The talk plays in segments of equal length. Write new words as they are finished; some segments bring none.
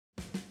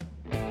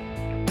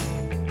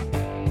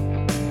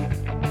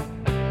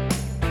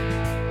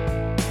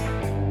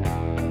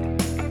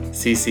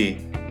CC,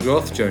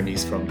 growth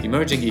journeys from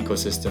emerging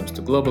ecosystems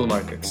to global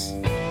markets.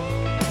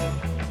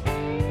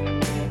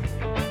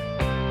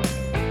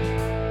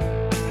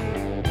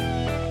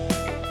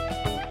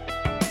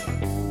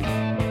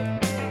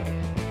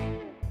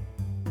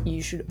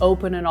 You should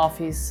open an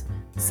office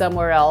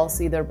somewhere else,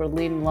 either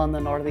Berlin,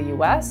 London, or the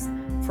US,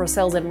 for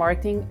sales and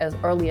marketing as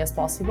early as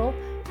possible,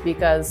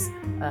 because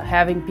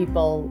having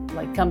people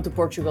come to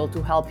Portugal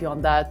to help you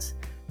on that,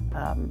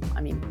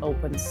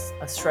 opens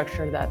a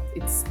structure that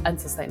it's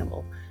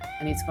unsustainable,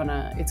 and it's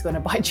gonna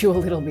bite you a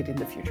little bit in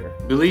the future.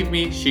 Believe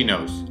me, she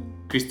knows.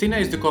 Christina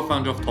is the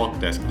co-founder of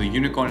Talkdesk, the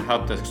unicorn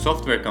helpdesk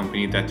software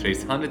company that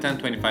raised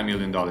 $125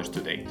 million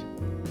to date.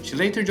 She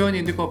later joined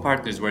Indico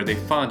Partners, where they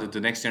founded the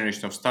next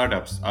generation of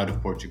startups out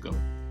of Portugal.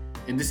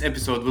 In this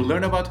episode, we'll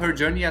learn about her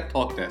journey at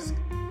Talkdesk,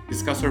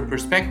 discuss her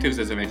perspectives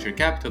as a venture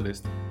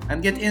capitalist,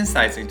 and get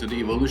insights into the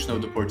evolution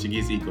of the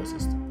Portuguese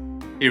ecosystem.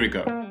 Here we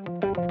go.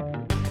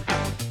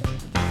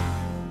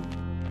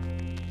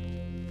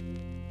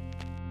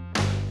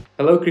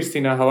 Hello,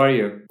 Christina. How are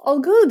you?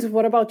 All good.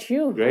 What about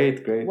you?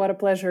 Great. What a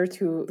pleasure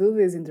to do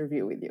this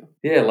interview with you.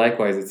 Yeah,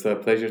 likewise. It's a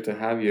pleasure to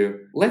have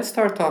you. Let's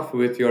start off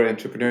with your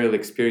entrepreneurial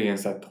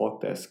experience at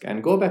Talkdesk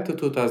and go back to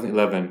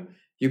 2011.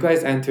 You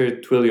guys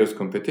entered Twilio's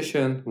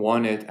competition,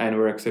 won it, and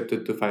were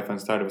accepted to 500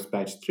 Startups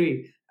Batch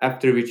 3,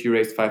 after which you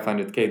raised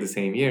 $500K the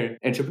same year.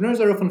 Entrepreneurs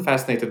are often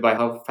fascinated by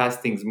how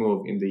fast things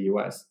move in the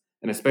US,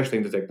 and especially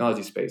in the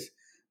technology space.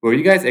 Were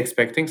you guys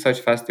expecting such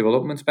fast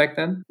developments back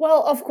then?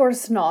 Well, of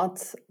course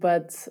not,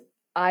 but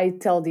I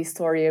tell this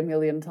story a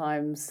million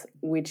times,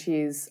 which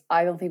is,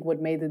 I don't think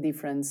what made the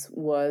difference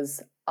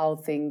was how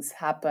things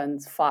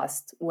happened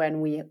fast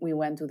when we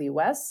went to the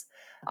US.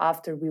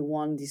 After we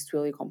won this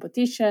Twilio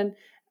competition,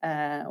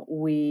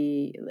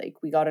 we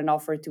got an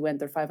offer to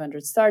enter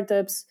 500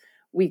 startups.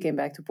 We came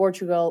back to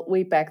Portugal,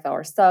 we packed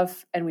our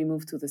stuff, and we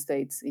moved to the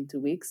States in 2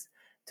 weeks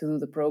to do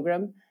the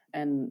program.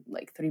 And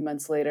 3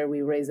 months later,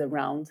 we raised a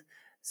round.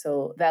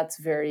 So that's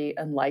very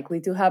unlikely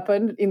to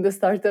happen in the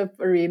startup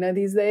arena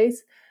these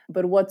days.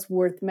 But what's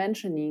worth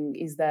mentioning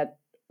is that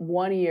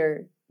 1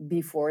 year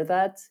before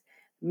that,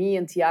 me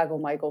and Tiago,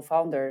 my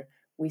co-founder,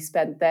 we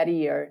spent that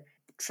year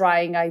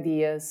trying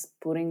ideas,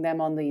 putting them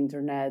on the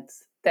internet,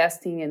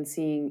 testing and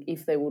seeing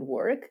if they would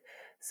work.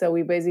 So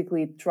we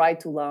basically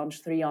tried to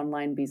launch 3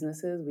 online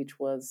businesses, which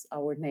was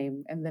our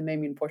name and the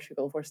name in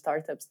Portugal for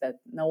startups that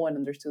no one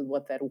understood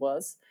what that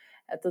was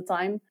at the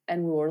time.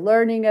 And we were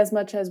learning as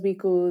much as we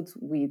could.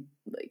 We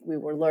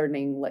were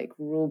learning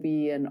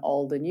Ruby and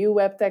all the new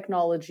web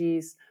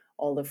technologies,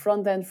 all the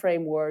front-end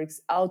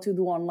frameworks, how to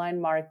do online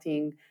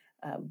marketing,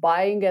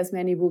 buying as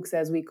many books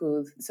as we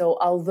could. So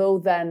although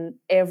then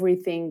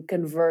everything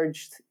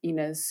converged in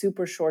a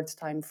super short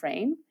time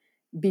frame,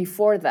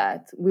 before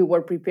that, we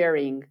were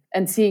preparing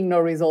and seeing no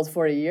results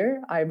for a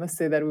year. I must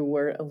say that we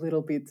were a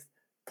little bit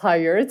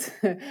tired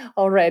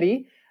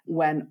already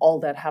when all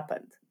that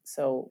happened.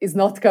 So it's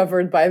not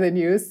covered by the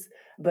news,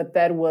 but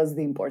that was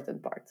the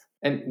important part.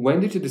 And when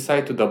did you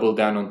decide to double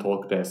down on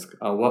Talkdesk?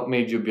 What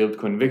made you build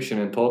conviction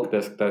in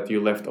Talkdesk that you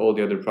left all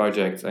the other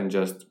projects and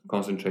just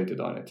concentrated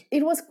on it?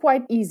 It was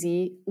quite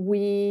easy.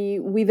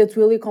 With the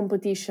Twilio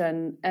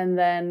competition, and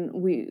then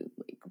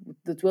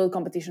the Twilio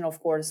competition, of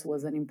course,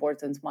 was an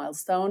important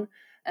milestone.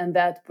 And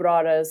that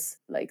brought us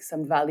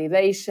some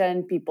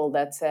validation, people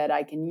that said,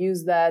 I can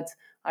use that.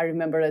 I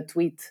remember a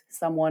tweet,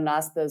 someone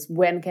asked us,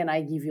 when can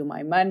I give you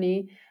my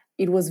money?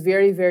 It was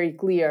very, very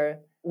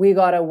clear. We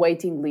got a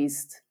waiting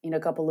list in a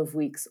couple of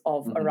weeks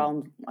of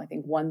around,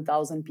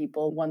 1,000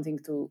 people wanting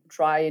to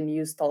try and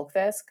use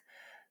Talkdesk.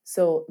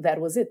 So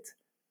that was it.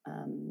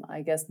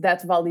 I guess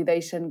that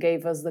validation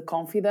gave us the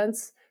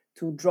confidence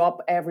to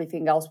drop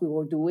everything else we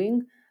were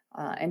doing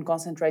and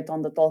concentrate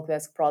on the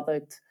Talkdesk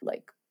product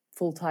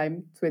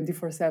full-time,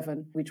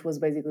 24/7, which was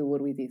basically what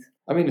we did.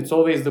 It's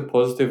always the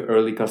positive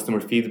early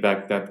customer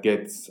feedback that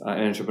gets an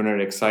entrepreneur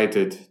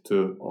excited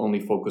to only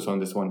focus on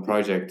this one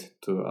project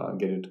to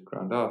get it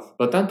ground off.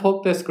 But then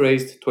Talkdesk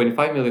raised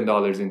 $25 million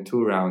in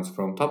 2 rounds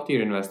from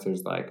top-tier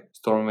investors like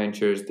Storm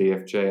Ventures,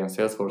 DFJ, and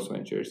Salesforce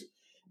Ventures.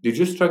 Did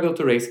you struggle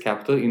to raise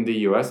capital in the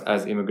US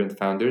as immigrant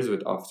founders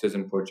with offices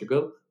in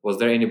Portugal? Was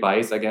there any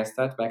bias against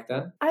that back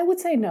then? I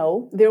would say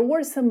no. There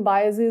were some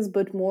biases,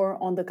 but more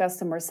on the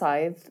customer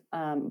side.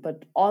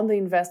 But on the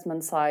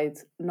investment side,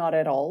 not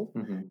at all.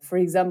 For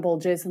example,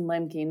 Jason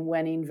Lemkin,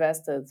 when he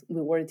invested,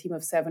 we were a team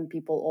of 7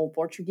 people, all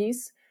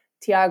Portuguese.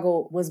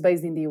 Tiago was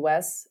based in the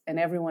US and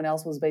everyone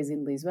else was based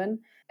in Lisbon.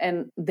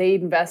 And they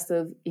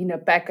invested in a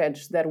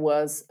package that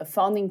was a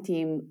founding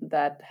team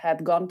that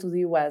had gone to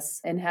the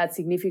US and had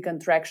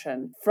significant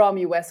traction from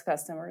US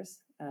customers.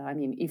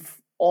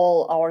 If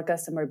all our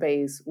customer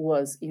base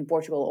was in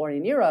Portugal or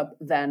in Europe,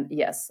 then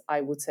yes,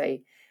 I would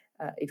say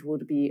it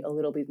would be a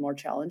little bit more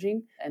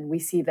challenging. And we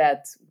see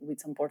that with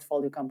some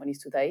portfolio companies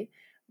today.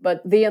 But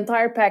the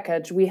entire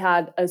package, we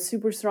had a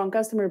super strong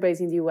customer base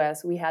in the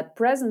US. We had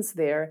presence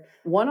there.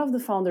 One of the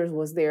founders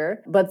was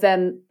there, but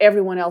then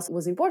everyone else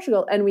was in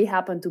Portugal, and we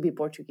happened to be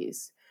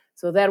Portuguese.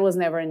 So that was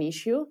never an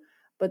issue.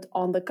 But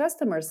on the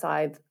customer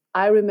side,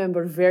 I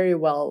remember very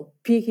well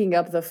picking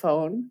up the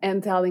phone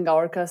and telling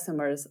our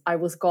customers I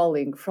was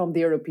calling from the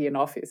European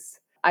office.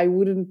 I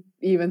wouldn't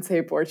even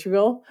say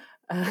Portugal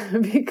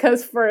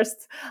because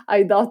first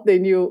I thought they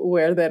knew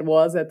where that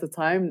was at the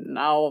time.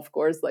 Now, of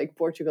course, like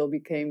Portugal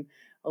became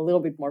a little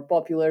bit more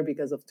popular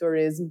because of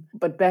tourism.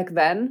 But back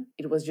then,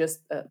 it was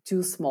just a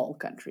too small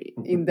country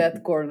in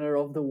that corner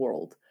of the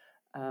world.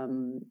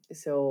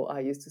 So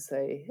I used to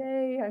say,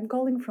 "Hey, I'm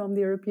calling from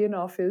the European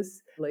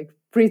office," like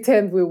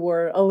pretend we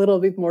were a little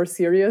bit more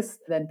serious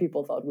than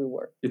people thought we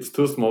were. It's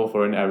too small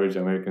for an average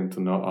American to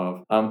know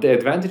of. The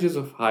advantages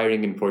of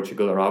hiring in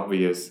Portugal are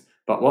obvious,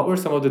 but what were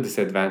some of the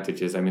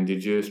disadvantages? I mean,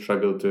 did you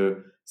struggle to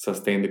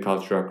sustain the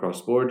culture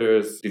across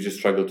borders? Did you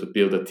struggle to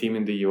build a team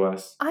in the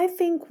US? I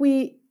think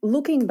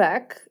looking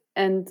back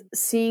and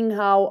seeing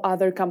how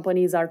other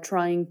companies are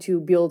trying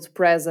to build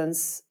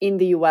presence in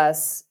the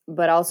US,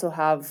 but also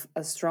have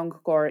a strong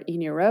core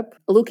in Europe,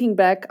 looking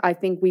back, I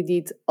think we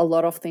did a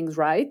lot of things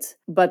right,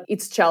 but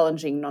it's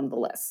challenging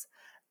nonetheless.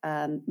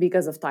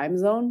 Because of time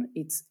zone,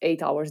 it's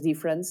 8 hours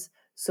difference.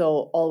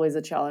 So always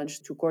a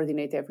challenge to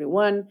coordinate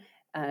everyone.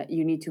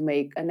 You need to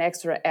make an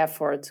extra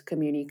effort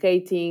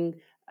communicating,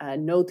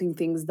 noting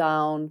things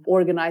down,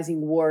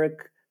 organizing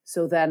work.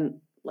 So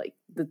then like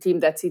the team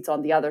that sits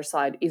on the other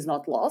side is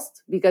not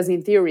lost, because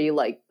in theory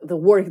like the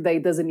work day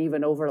doesn't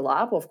even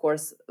overlap. Of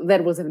course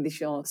that was an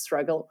additional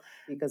struggle,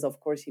 because of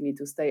course you need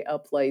to stay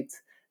up late,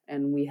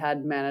 and we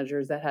had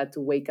managers that had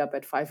to wake up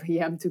at 5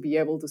 a.m. to be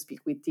able to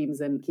speak with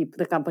teams and keep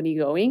the company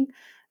going.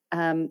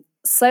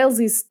 Sales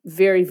is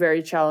very,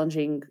 very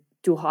challenging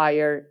to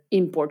hire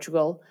in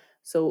Portugal.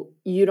 So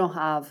you don't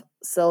have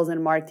sales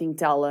and marketing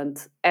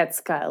talent at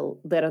scale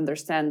that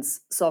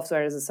understands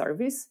software as a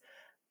service.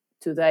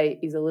 Today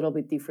is a little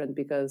bit different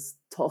because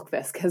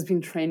Talkdesk has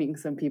been training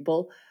some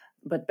people,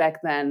 but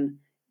back then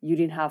you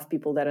didn't have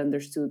people that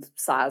understood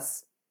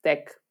SaaS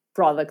tech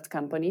product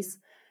companies.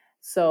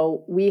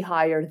 So we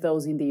hired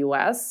those in the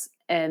US,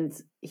 and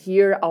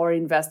here our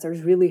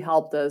investors really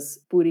helped us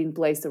put in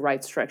place the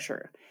right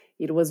structure.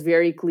 It was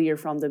very clear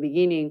from the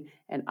beginning,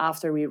 and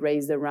after we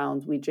raised the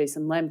round with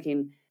Jason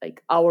Lemkin,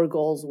 like our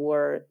goals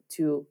were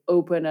to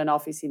open an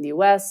office in the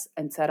US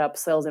and set up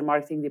sales and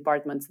marketing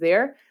departments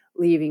there,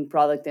 leaving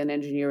product and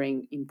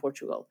engineering in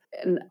Portugal.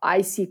 And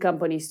I see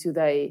companies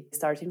today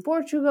start in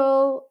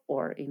Portugal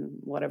or in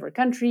whatever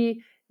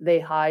country, they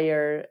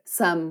hire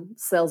some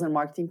sales and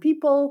marketing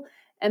people,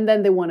 and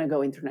then they want to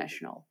go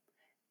international.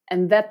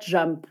 And that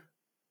jump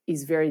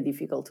is very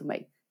difficult to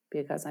make,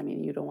 because I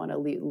mean, you don't want to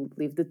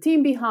leave the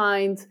team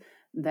behind.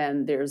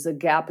 Then there's a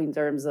gap in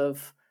terms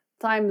of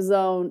time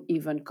zone,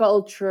 even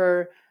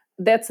culture.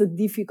 That's a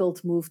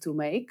difficult move to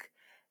make.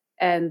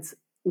 And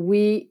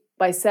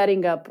by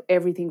setting up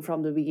everything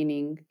from the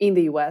beginning in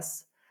the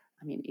US,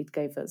 I mean, it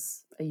gave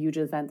us a huge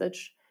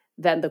advantage.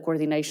 Then the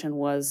coordination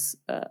was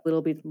a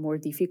little bit more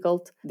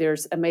difficult.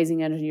 There's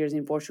amazing engineers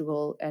in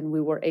Portugal, and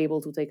we were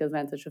able to take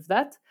advantage of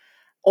that.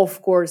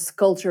 Of course,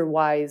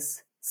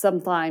 culture-wise,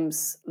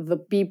 sometimes the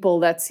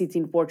people that sit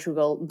in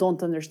Portugal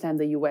don't understand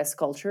the US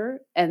culture,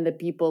 and the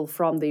people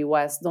from the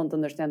US don't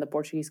understand the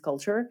Portuguese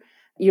culture.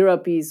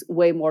 Europe is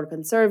way more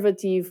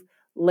conservative.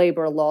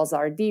 Labor laws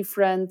are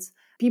different.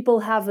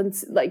 People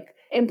haven't, like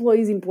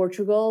employees in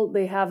Portugal,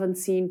 they haven't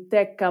seen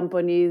tech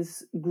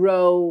companies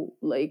grow,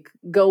 like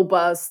go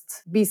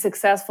bust, be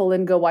successful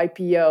and go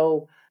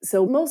IPO.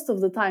 So most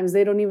of the times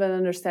they don't even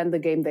understand the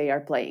game they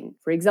are playing.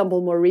 For example,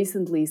 more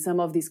recently,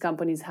 some of these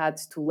companies had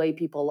to lay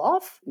people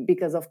off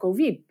because of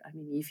COVID. I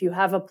mean, if you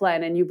have a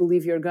plan and you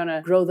believe you're going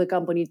to grow the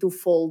company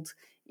twofold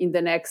in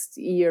the next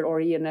year or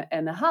year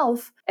and a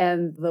half,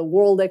 and the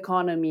world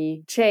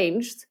economy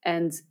changed,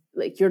 and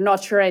like you're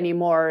not sure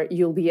anymore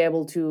you'll be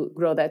able to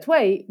grow that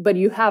way, but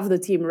you have the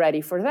team ready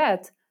for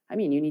that, I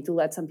mean, you need to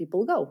let some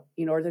people go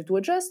in order to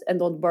adjust and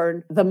don't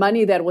burn the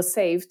money that was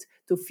saved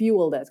to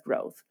fuel that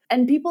growth.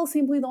 And people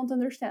simply don't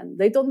understand.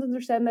 They don't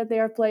understand that they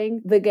are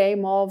playing the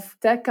game of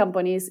tech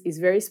companies is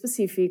very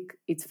specific,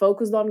 it's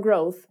focused on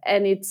growth,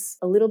 and it's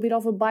a little bit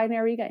of a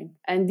binary game.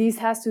 And this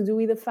has to do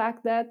with the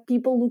fact that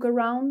people look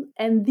around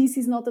and this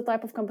is not the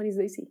type of companies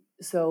they see.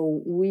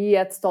 So we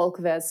at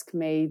Talkdesk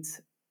made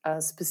a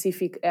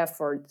specific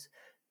effort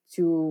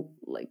to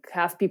like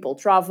have people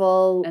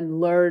travel and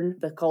learn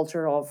the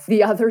culture of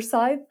the other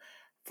side.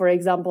 For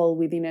example,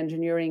 within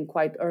engineering,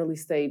 quite early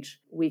stage,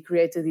 we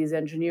created this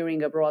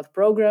engineering abroad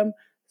program.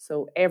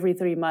 So every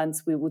 3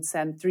 months, we would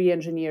send 3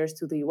 engineers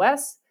to the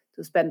US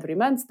to spend 3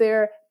 months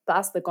there,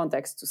 pass the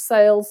context to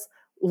sales,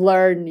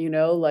 learn,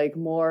 like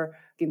more,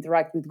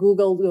 interact with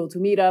Google, go to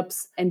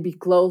meetups, and be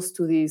close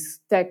to this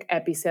tech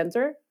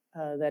epicenter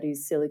that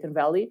is Silicon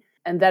Valley.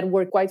 And that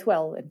worked quite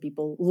well. And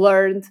people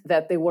learned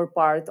that they were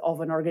part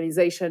of an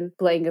organization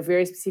playing a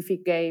very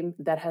specific game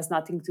that has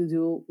nothing to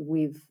do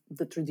with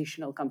the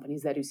traditional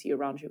companies that you see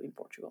around you in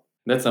Portugal.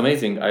 That's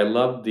amazing. I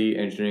love the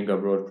Engineering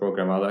Abroad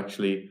program. I'll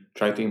actually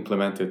try to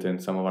implement it in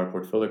some of our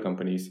portfolio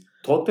companies.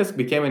 Talkdesk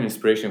became an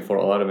inspiration for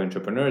a lot of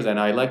entrepreneurs, and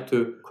I like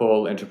to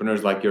call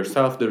entrepreneurs like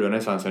yourself the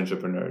Renaissance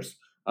entrepreneurs.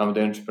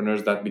 The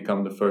entrepreneurs that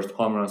become the first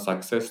home run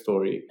success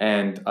story,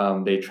 and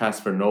they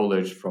transfer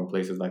knowledge from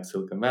places like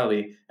Silicon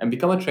Valley and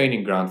become a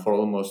training ground for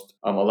almost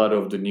a lot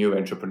of the new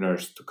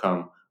entrepreneurs to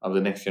come, of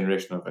the next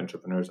generation of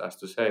entrepreneurs, as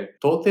to say.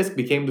 Talkdesk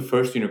became the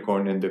first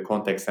unicorn in the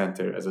contact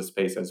center as a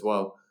space as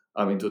well,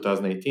 in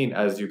 2018,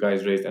 as you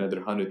guys raised another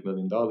 $100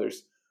 million.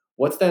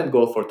 What's the end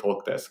goal for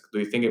Talkdesk? Do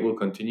you think it will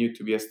continue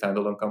to be a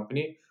standalone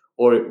company,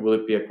 or will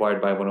it be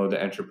acquired by one of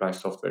the enterprise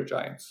software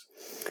giants?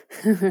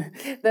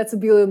 That's $1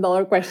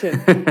 billion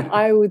question.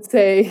 I would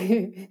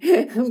say,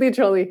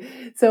 literally.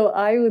 So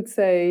I would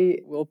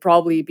say we'll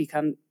probably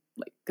become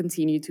like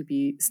continue to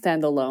be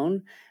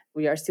standalone.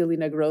 We are still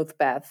in a growth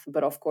path,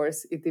 but of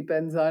course, it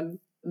depends on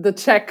the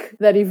check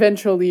that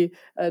eventually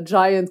a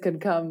giant can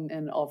come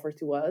and offer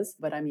to us.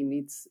 But I mean,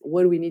 it's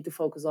what we need to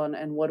focus on,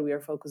 and what we are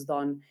focused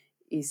on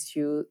is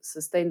to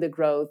sustain the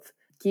growth,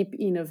 keep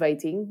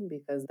innovating,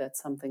 because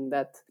that's something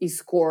that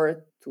is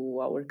core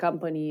to our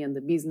company and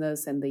the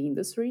business and the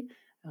industry.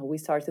 We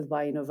started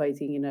by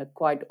innovating in a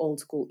quite old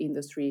school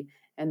industry,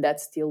 and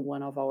that's still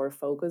one of our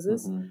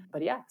focuses.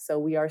 But yeah, so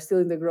we are still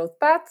in the growth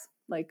path,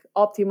 like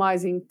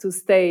optimizing to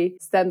stay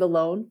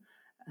standalone.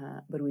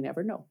 But we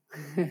never know.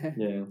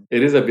 Yeah,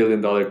 it is a $1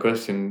 billion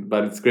question,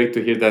 but it's great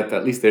to hear that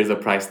at least there's a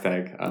price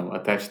tag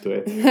attached to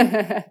it.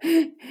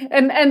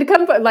 And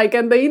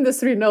the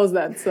industry knows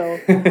that. So,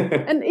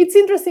 and it's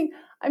interesting.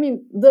 I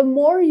mean, the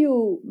more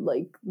you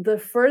the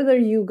further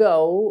you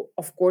go,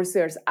 of course,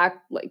 there's $1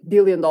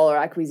 billion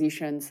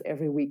acquisitions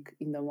every week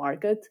in the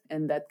market,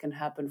 and that can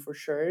happen for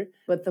sure.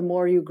 But the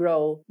more you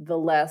grow, the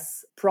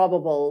less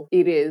probable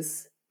it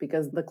is,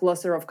 because the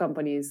cluster of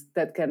companies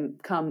that can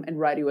come and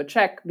write you a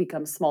check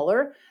becomes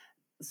smaller.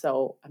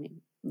 So, I mean,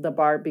 the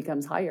bar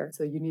becomes higher.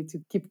 So you need to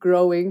keep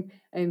growing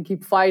and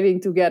keep fighting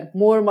to get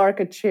more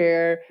market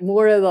share,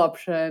 more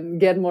adoption,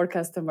 get more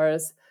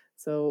customers.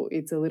 So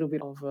it's a little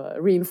bit of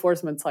a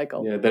reinforcement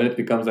cycle. Yeah, then it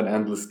becomes an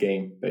endless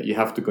game that you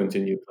have to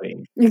continue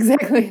playing.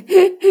 Exactly.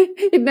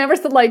 It never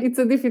stops. It's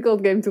a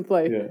difficult game to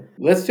play. Yeah.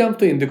 Let's jump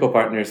to Indico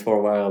partners for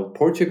a while.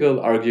 Portugal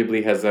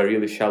arguably has a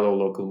really shallow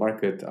local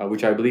market,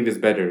 which I believe is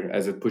better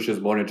as it pushes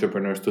more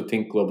entrepreneurs to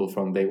think global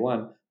from day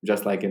one,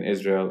 just like in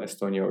Israel,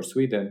 Estonia, or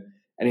Sweden.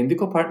 And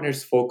Indico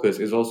Partners' focus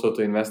is also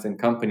to invest in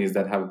companies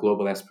that have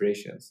global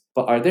aspirations.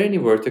 But are there any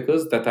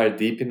verticals that are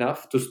deep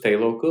enough to stay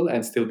local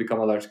and still become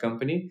a large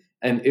company?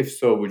 And if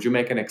so, would you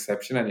make an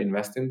exception and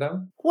invest in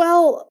them?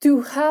 Well,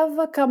 to have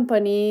a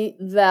company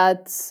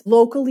that's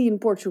locally in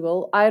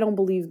Portugal, I don't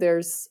believe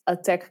there's a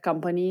tech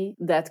company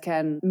that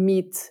can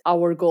meet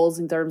our goals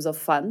in terms of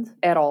fund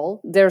at all.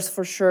 There's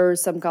for sure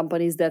some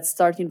companies that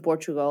start in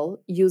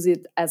Portugal, use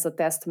it as a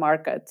test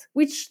market,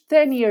 which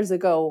 10 years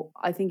ago,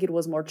 I think it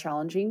was more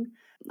challenging.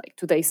 Like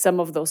today, some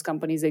of those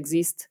companies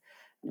exist.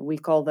 We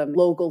call them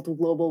local to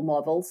global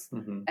models,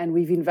 and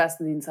we've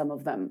invested in some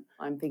of them.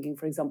 I'm thinking,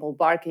 for example,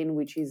 Barkin,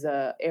 which is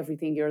a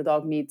everything your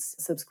dog needs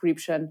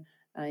subscription,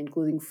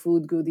 including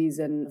food, goodies,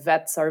 and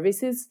vet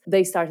services.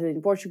 They started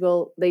in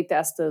Portugal. They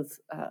tested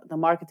the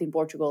market in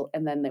Portugal,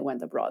 and then they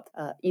went abroad.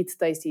 Eat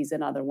Tasty is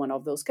another one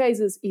of those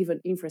cases. Even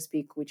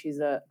InfraSpeak, which is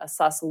a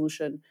SaaS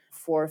solution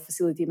for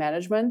facility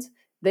management,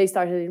 they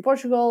started in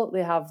Portugal.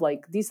 They have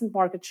decent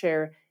market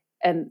share,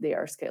 and they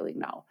are scaling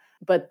now.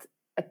 But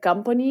a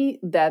company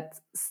that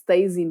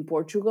stays in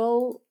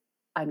Portugal,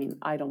 I mean,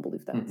 I don't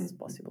believe that's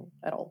possible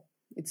at all.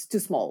 It's too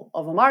small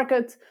of a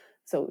market.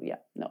 So yeah,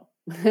 no.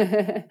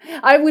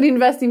 I would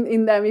invest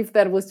in them if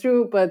that was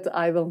true, but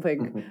I don't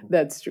think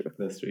that's true.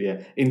 That's true,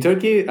 yeah. In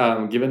Turkey,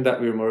 given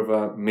that we're more of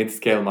a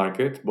mid-scale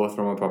market, both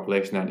from a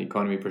population and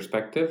economy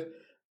perspective,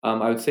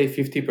 I would say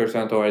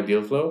 50% of our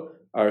deal flow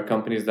are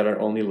companies that are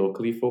only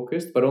locally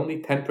focused, but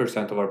only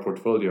 10% of our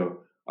portfolio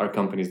are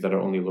companies that are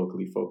only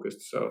locally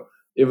focused. So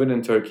even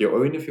in Turkey,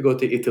 or even if you go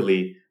to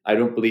Italy, I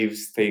don't believe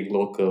staying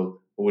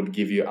local would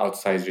give you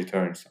outsized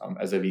returns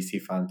as a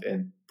VC fund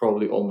in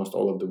probably almost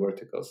all of the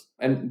verticals.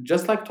 And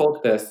just like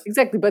Talkdesk,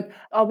 Exactly, but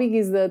how big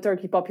is the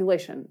Turkey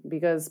population?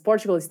 Because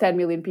Portugal is 10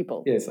 million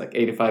people. yeah, it's like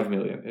 85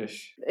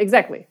 million-ish.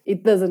 Exactly.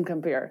 It doesn't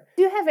compare.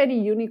 Do you have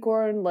any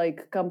unicorn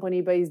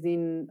company based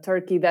in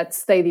Turkey that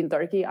stayed in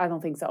Turkey? I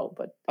don't think so,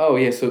 but Oh,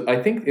 yeah. So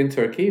I think in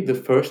Turkey, the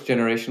first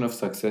generation of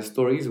success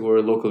stories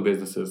were local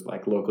businesses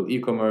like local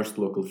e-commerce,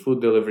 local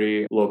food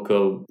delivery,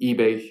 local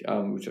eBay,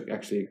 which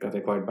actually got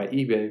acquired by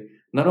eBay.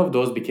 None of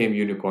those became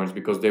unicorns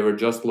because they were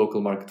just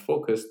local market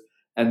focused.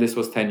 And this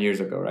was 10 years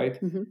ago, right?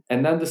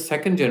 And then the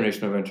second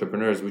generation of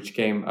entrepreneurs, which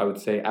came, I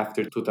would say,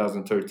 after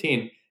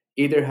 2013,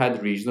 either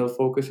had regional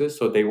focuses.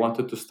 So they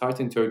wanted to start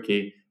in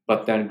Turkey,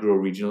 but then grow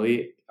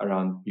regionally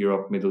around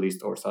Europe, Middle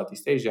East, or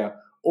Southeast Asia,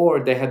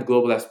 or they had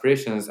global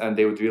aspirations and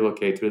they would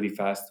relocate really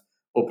fast,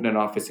 open an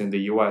office in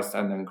the US,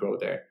 and then grow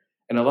there.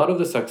 And a lot of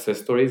the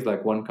success stories,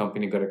 like one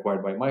company got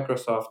acquired by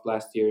Microsoft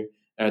last year,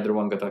 another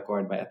one got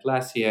acquired by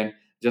Atlassian.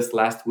 Just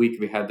last week,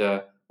 we had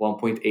a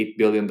 $1.8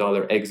 billion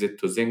exit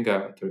to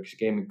Zynga, a Turkish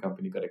gaming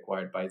company got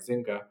acquired by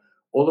Zynga.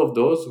 All of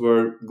those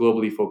were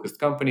globally focused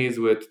companies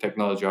with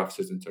technology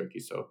offices in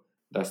Turkey. So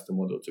that's the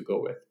model to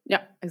go with.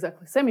 Yeah,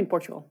 exactly. Same in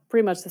Portugal.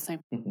 Pretty much the same.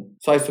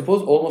 So I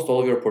suppose almost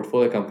all of your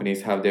portfolio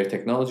companies have their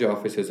technology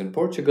offices in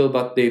Portugal,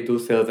 but they do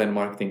sales and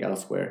marketing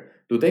elsewhere.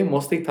 Do they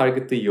mostly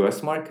target the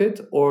US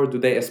market or do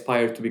they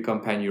aspire to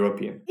become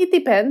pan-European? It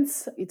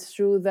depends. It's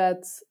true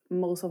that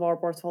most of our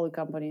portfolio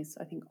companies,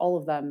 I think all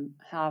of them,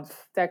 have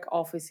tech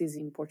offices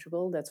in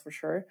Portugal, that's for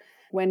sure.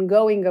 When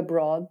going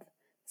abroad,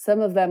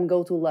 some of them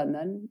go to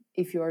London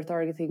if you are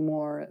targeting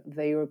more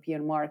the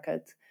European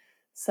market.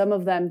 Some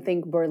of them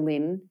think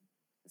Berlin,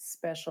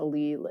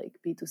 especially like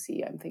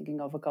B2C. I'm thinking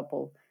of a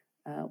couple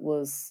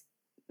was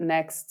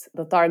next.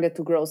 The target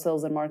to grow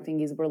sales and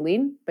marketing is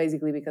Berlin,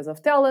 basically because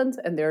of talent,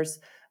 and there's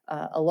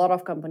a lot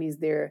of companies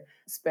there,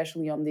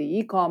 especially on the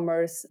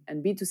e-commerce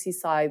and B2C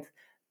side,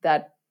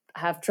 that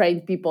have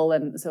trained people,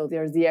 and so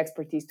there's the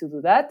expertise to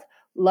do that.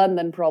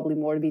 London probably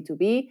more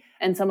B2B,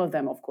 and some of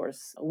them, of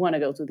course, want to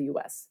go to the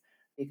US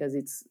because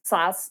it's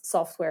SaaS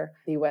software.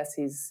 The US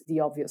is the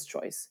obvious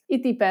choice.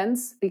 It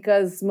depends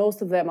because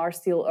most of them are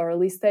still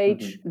early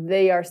stage.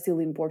 They are still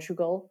in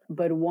Portugal.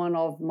 But one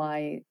of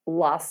my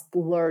last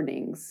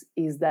learnings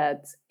is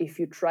that if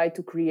you try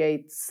to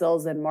create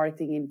sales and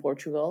marketing in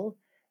Portugal,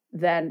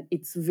 then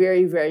it's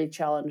very, very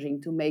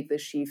challenging to make the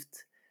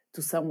shift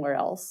to somewhere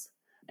else.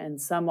 And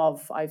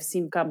I've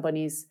seen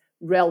companies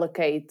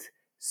relocate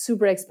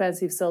super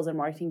expensive sales and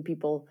marketing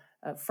people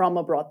from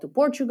abroad to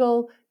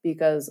Portugal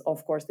because,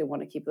 of course, they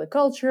want to keep the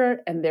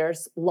culture. And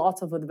there's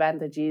lots of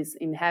advantages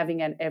in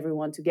having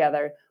everyone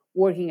together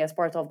working as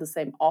part of the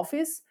same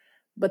office.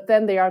 But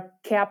then they are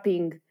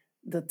capping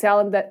the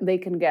talent that they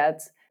can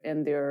get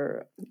and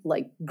their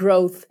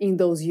growth in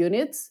those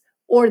units,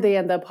 or they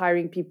end up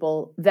hiring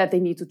people that they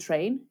need to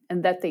train,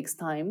 and that takes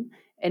time.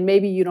 And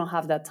maybe you don't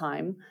have that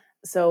time.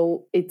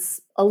 So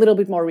it's a little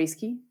bit more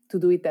risky to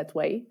do it that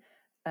way.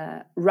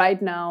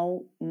 Right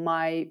now,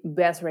 my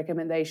best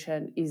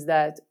recommendation is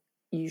that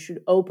you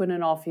should open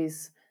an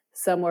office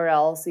somewhere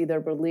else, either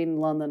Berlin,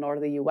 London, or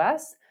the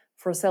US,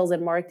 for sales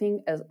and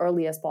marketing as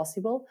early as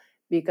possible,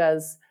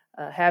 because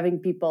having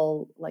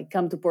people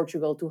come to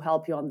Portugal to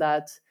help you on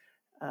that,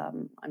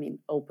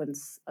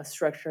 opens a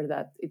structure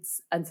that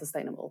it's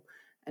unsustainable.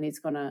 And it's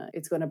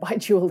gonna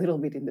bite you a little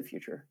bit in the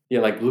future. Yeah,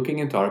 like looking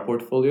into our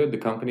portfolio, the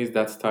companies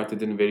that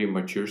started in very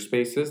mature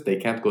spaces, they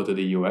can't go to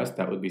the US.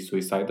 That would be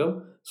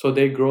suicidal. So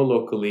they grow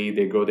locally,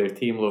 they grow their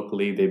team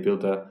locally, they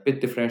build a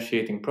bit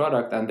differentiating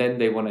product, and then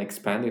they want to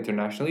expand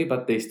internationally,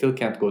 but they still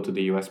can't go to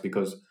the US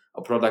because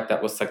a product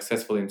that was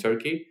successful in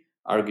Turkey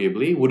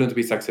arguably wouldn't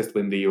be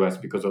successful in the US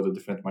because of the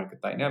different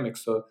market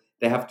dynamics. So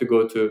they have to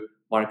go to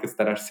markets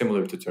that are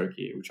similar to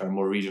Turkey, which are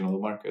more regional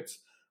markets.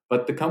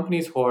 But the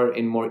companies who are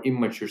in more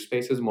immature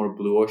spaces, more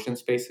blue ocean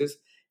spaces,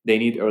 they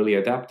need early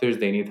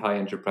adapters, they need high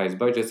enterprise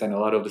budgets, and a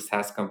lot of the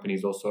SaaS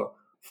companies also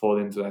fall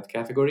into that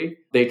category.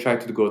 They try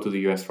to go to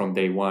the US from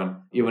day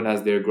one, even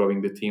as they're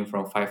growing the team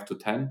from 5 to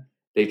 10.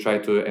 They try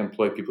to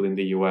employ people in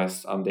the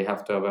US. They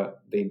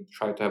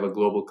try to have a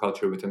global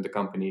culture within the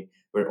company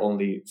where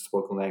only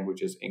spoken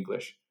language is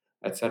English,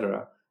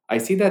 etc. I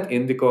see that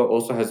Indico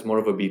also has more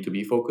of a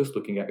B2B focus,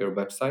 looking at your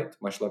website,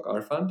 much like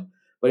our fund.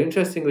 But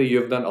interestingly,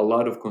 you've done a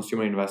lot of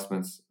consumer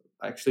investments.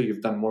 Actually, you've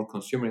done more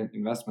consumer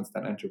investments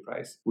than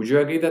enterprise. Would you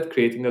agree that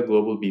creating a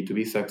global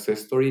B2B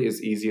success story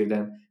is easier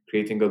than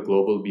creating a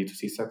global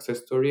B2C success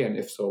story? And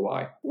if so,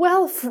 why?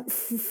 Well,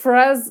 for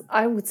us,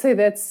 I would say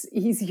that's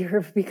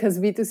easier because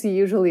B2C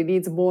usually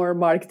needs more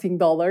marketing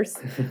dollars.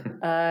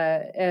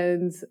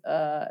 And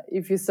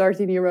if you start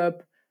in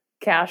Europe,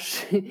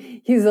 cash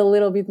is a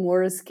little bit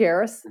more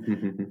scarce.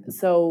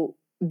 So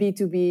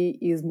B2B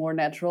is more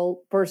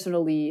natural.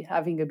 Personally,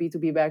 having a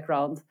B2B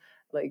background,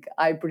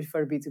 I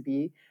prefer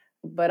B2B.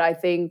 But I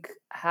think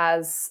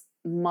as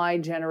my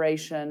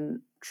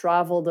generation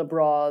traveled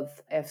abroad,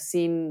 have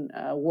seen,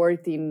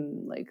 worked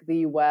in the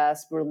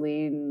US,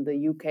 Berlin,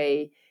 the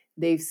UK,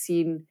 they've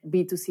seen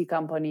B2C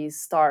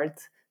companies start.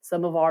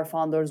 Some of our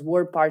founders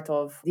were part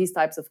of these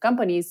types of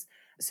companies.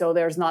 So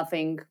there's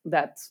nothing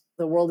that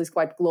the world is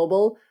quite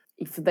global.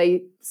 If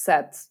they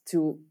set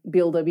to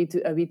build a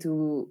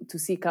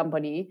B2C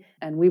company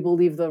and we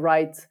believe the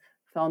right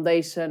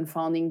foundation,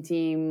 founding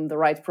team, the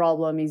right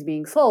problem is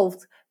being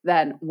solved,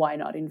 then why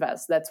not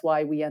invest? That's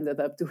why we ended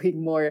up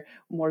doing more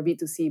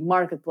B2C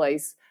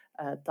marketplace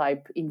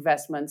type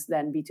investments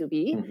than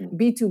B2B.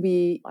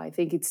 B2B, I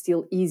think it's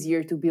still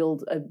easier to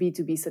build a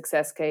B2B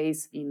success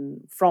case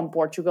from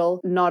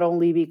Portugal, not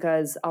only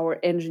because our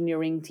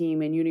engineering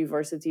team and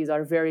universities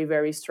are very,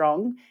 very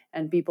strong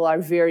and people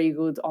are very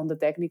good on the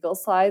technical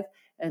side.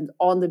 And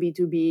on the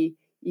B2B,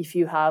 if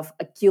you have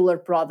a killer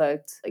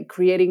product,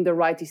 creating the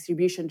right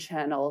distribution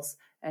channels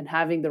and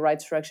having the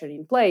right structure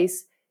in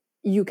place,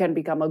 you can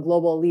become a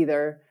global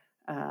leader.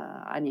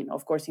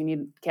 Of course, you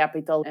need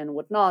capital and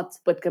whatnot,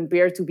 but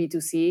compared to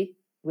B2C,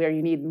 where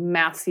you need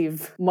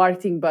massive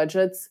marketing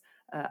budgets,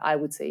 I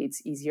would say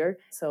it's easier.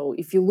 So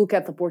if you look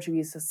at the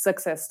Portuguese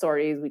success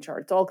stories, which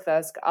are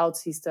Talkdesk,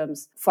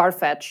 OutSystems,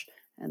 Farfetch,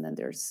 and then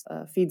there's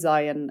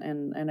Feedzai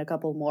and a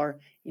couple more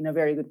in a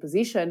very good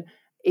position,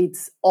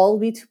 it's all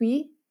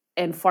B2B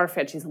and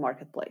Farfetch is a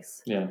marketplace.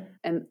 Yeah.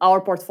 And our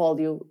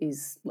portfolio is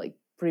like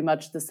pretty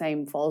much the same,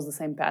 follows the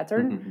same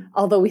pattern, Mm-hmm.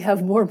 although we have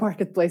more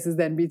marketplaces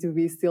than B2B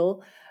still.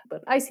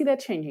 But I see that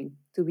changing,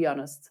 to be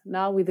honest.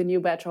 Now, with the new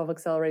batch of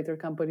accelerator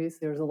companies,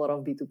 there's a lot of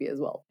B2B as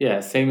well. Yeah,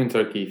 same in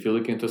Turkey. If you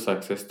look into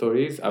success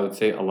stories, I would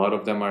say a lot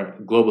of them are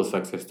global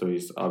success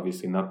stories,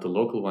 obviously not the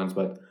local ones,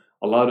 but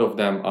a lot of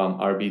them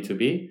are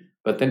B2B.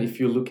 But then if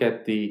you look at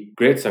the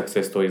great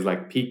success stories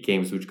like Peak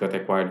Games, which got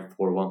acquired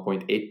for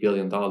 $1.8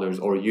 billion,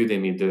 or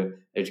Udemy, the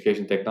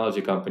education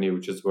technology company,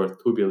 which is worth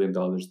 $2 billion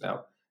now,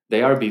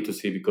 they are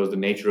B2C because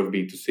the nature of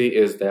B2C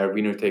is they are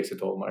winner takes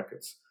it all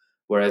markets.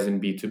 Whereas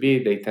in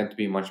B2B, they tend to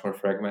be much more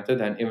fragmented.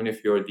 And even if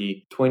you're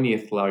the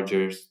 20th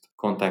largest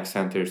contact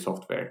center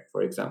software,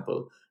 for example,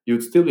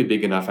 you'd still be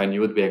big enough and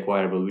you would be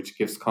acquirable, which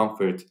gives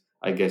comfort,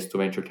 I guess, to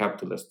venture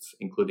capitalists,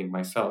 including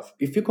myself.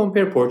 If you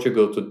compare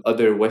Portugal to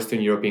other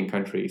Western European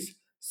countries,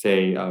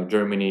 say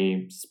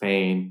Germany,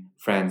 Spain,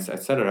 France,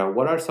 etc.,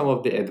 what are some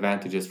of the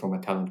advantages from a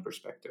talent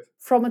perspective?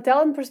 From a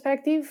talent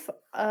perspective,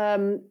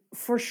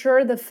 for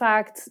sure, the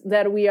fact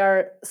that we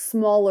are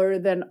smaller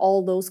than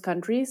all those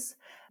countries.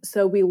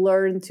 So we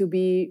learn to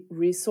be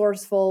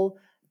resourceful.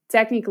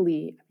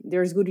 Technically,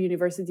 there's good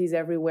universities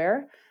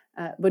everywhere,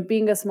 but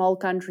being a small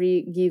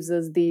country gives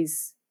us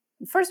these.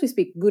 First, we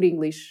speak good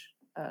English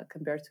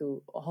compared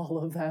to all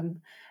of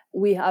them.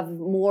 We have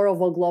more of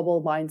a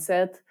global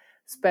mindset,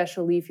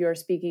 especially if you're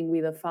speaking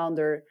with a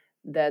founder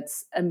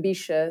that's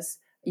ambitious.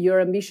 Your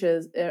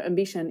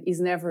ambition is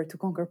never to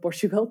conquer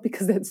Portugal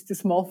because that's too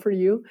small for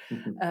you.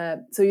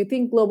 So you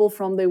think global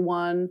from day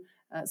one.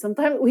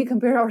 Sometimes we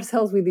compare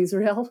ourselves with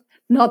Israel.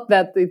 Not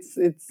that it's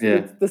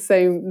the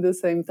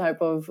same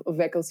type of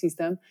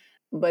ecosystem,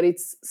 but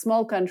it's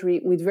small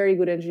country with very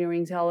good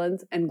engineering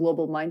talent and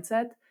global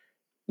mindset.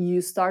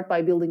 You start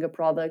by building a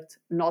product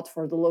not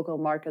for the local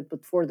market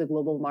but for the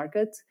global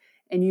market,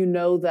 and you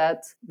know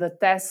that the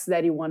tests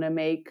that you want to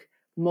make,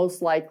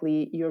 most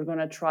likely you're going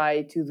to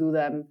try to do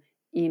them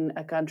in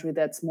a country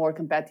that's more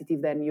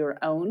competitive than your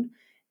own,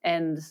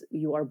 and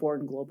you are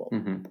born global,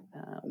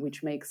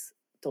 which makes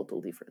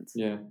total difference.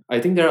 Yeah, I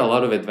think there are a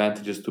lot of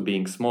advantages to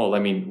being small. I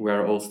mean,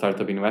 we're all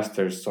startup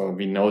investors, so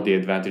we know the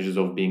advantages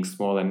of being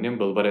small and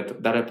nimble,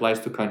 but that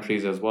applies to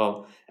countries as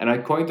well. And I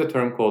coined a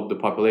term called the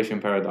population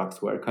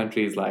paradox, where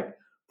countries like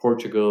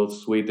Portugal,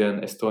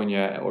 Sweden,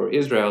 Estonia, or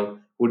Israel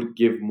would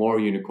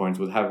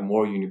have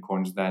more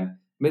unicorns than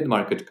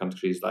mid-market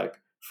countries like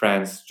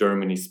France,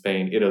 Germany,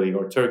 Spain, Italy,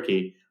 or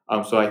Turkey.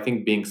 So I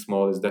think being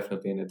small is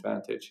definitely an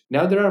advantage.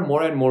 Now there are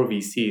more and more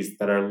VCs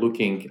that are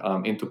looking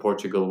into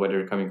Portugal,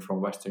 whether coming from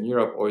Western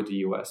Europe or the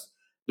US.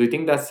 Do you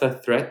think that's a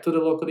threat to the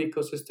local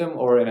ecosystem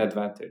or an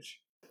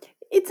advantage?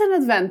 It's an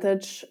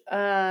advantage.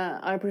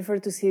 I prefer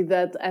to see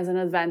that as an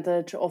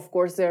advantage. Of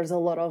course, there's a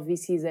lot of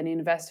VCs and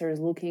investors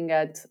looking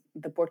at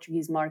the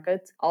Portuguese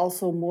market.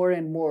 Also, more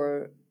and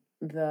more,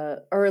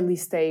 the early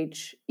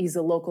stage is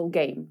a local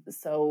game.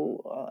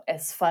 So,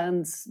 as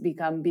funds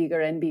become bigger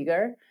and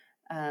bigger,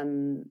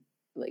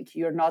 like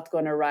you're not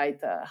going to write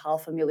a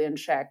 $500,000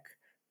 check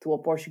to a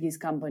Portuguese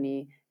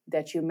company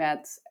that you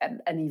met at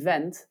an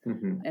event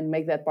and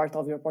make that part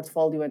of your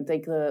portfolio and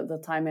take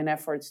the time and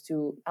effort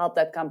to help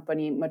that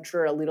company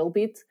mature a little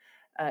bit.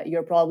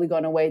 You're probably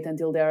going to wait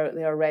until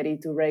they're ready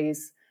to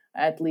raise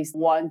at least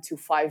 1 to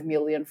 5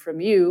 million from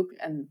you,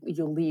 and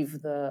you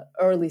leave the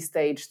early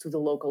stage to the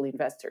local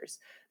investors.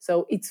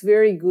 So it's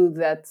very good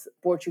that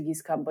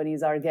Portuguese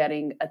companies are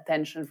getting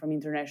attention from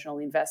international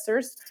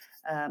investors.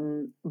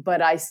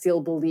 But I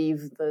still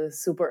believe the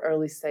super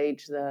early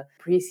stage, the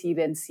pre-seed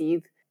and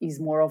seed, is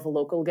more of a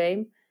local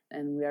game.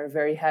 And we are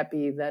very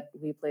happy that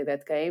we play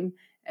that game.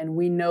 And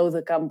we know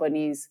the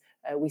companies,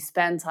 we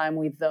spend time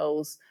with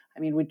those. I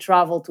mean, we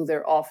travel to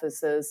their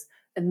offices,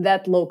 and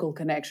that local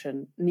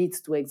connection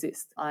needs to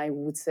exist. I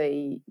would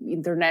say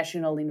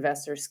international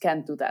investors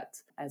can't do that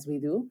as we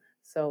do.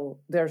 So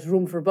there's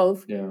room for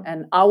both. Yeah.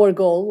 And our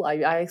goal,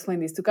 I explain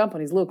this to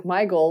companies. Look,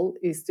 my goal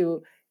is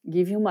to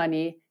give you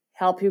money,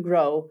 help you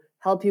grow,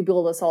 help you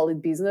build a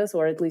solid business,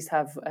 or at least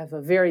have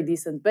a very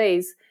decent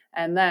base,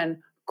 and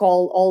then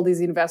call all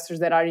these investors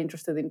that are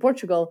interested in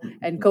Portugal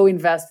and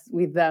co-invest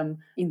with them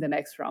in the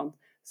next round.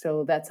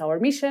 So that's our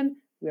mission.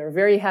 We are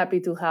very happy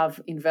to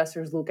have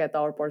investors look at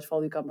our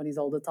portfolio companies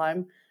all the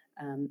time.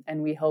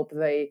 And we hope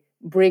they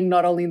bring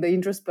not only the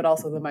interest, but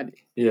also the money.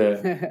 Yeah,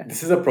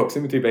 this is a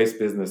proximity-based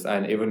business,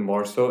 and even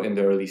more so in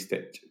the early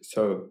stage.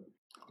 So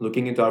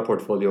looking into our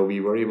portfolio,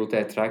 we were able to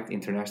attract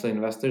international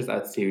investors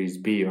at Series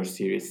B or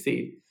Series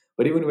C.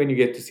 But even when you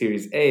get to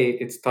Series A,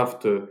 it's tough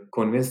to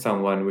convince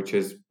someone which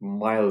is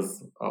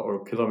miles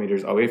or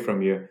kilometers away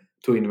from you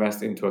to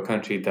invest into a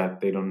country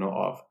that they don't know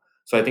of.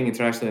 So I think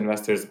international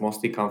investors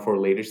mostly come for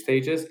later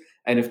stages.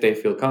 And if they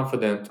feel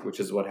confident, which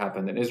is what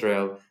happened in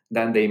Israel,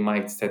 then they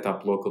might set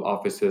up local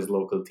offices,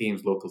 local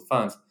teams, local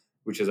funds,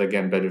 which is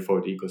again better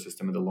for the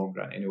ecosystem in the long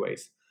run,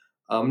 anyways.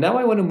 Now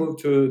I want to move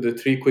to the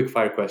 3 quick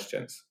fire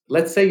questions.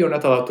 Let's say you're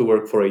not allowed to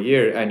work for a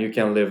year and you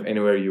can live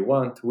anywhere you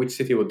want. Which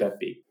city would that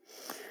be?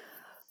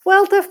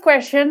 Well, tough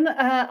question.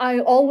 I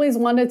always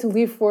wanted to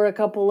live for a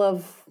couple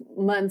of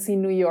months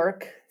in New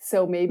York,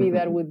 so maybe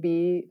that would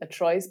be a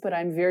choice. But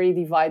I'm very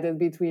divided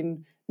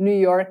between New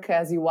York,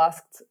 as you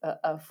asked,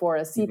 for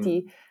a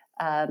city,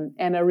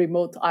 and a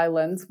remote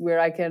island where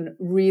I can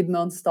read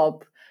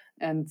nonstop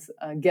and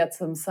get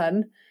some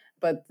sun.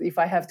 But if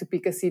I have to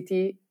pick a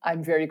city,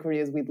 I'm very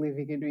curious with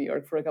living in New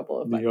York for a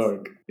couple of New months.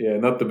 York. Yeah,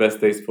 not the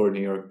best days for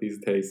New York these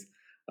days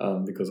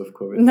because of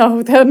COVID.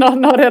 No,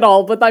 not at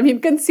all. But I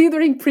mean,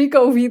 considering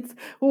pre-COVID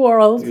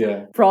world,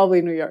 Yeah,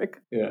 probably New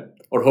York. yeah.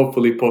 Or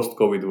hopefully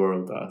post-COVID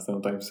world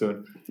sometime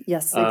soon.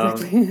 Yes,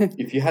 exactly.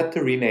 If you had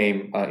to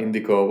rename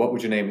Indico, what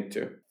would you name it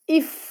to?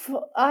 If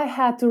I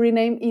had to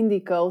rename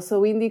Indico,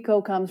 so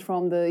Indico comes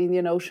from the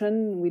Indian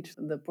Ocean, which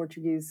the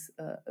Portuguese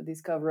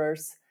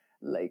discoverers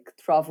like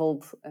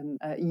traveled and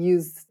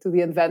used to the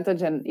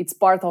advantage, and it's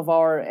part of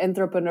our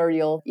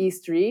entrepreneurial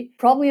history.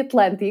 Probably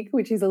Atlantic,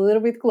 which is a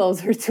little bit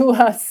closer to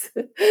us.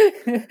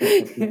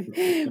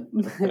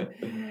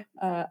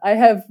 I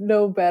have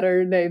no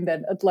better name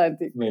than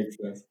Atlantic. Makes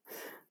sense.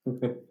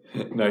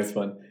 Nice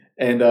one.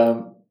 And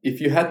if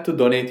you had to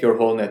donate your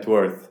whole net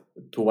worth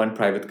to one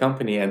private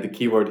company, and the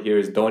keyword here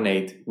is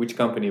donate, which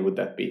company would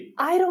that be?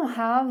 I don't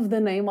have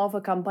the name of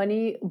a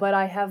company, but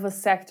I have a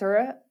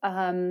sector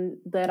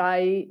that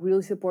I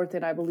really support,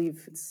 and I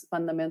believe it's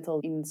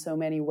fundamental in so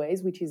many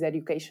ways, which is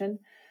education.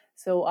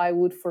 So I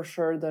would for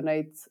sure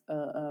donate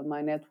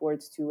my net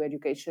worth to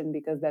education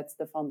because that's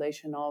the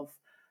foundation of,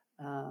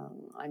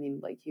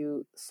 like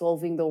you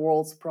solving the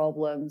world's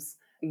problems,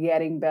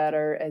 getting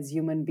better as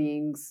human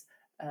beings,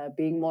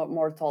 being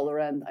more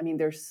tolerant. I mean,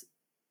 there's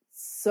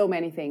so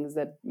many things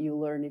that you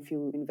learn if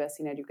you invest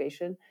in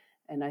education,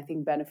 and I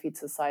think benefits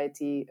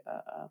society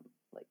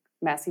like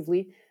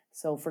massively.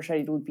 So for sure,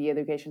 it would be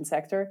education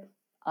sector.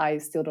 I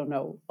still don't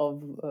know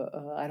of.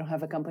 I don't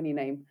have a company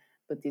name,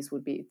 but this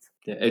would be it.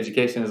 Yeah,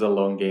 education is a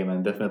long game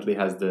and definitely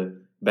has the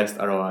best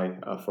ROI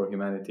for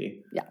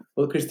humanity. Yeah.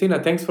 Well,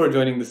 Christina, thanks for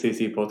joining the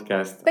CC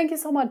podcast. Thank you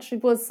so much.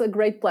 It was a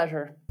great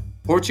pleasure.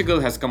 Portugal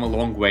has come a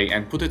long way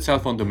and put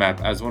itself on the map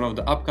as one of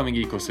the upcoming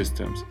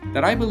ecosystems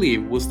that I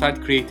believe will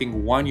start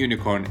creating one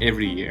unicorn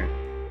every year.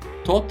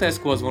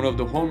 Talkdesk was one of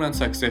the home run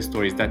success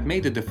stories that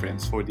made a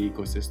difference for the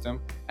ecosystem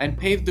and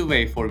paved the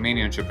way for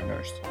many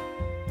entrepreneurs.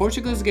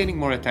 Portugal is getting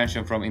more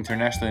attention from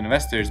international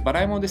investors, but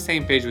I'm on the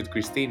same page with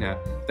Christina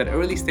that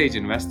early stage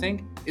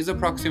investing is a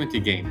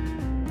proximity game.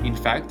 In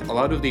fact, a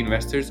lot of the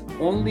investors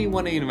only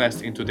want to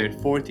invest into their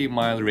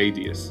 40-mile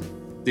radius.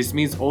 This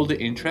means all the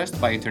interest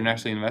by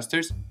international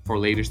investors for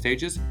later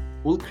stages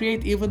will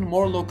create even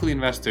more local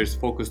investors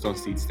focused on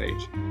seed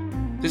stage.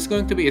 This is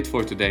going to be it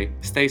for today.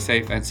 Stay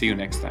safe and see you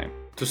next time.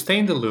 To stay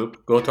in the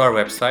loop, go to our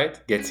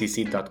website,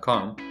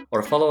 getcc'd.com,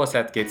 or follow us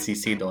at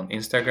GetCC'd on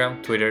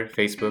Instagram, Twitter,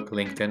 Facebook,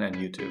 LinkedIn, and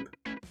YouTube.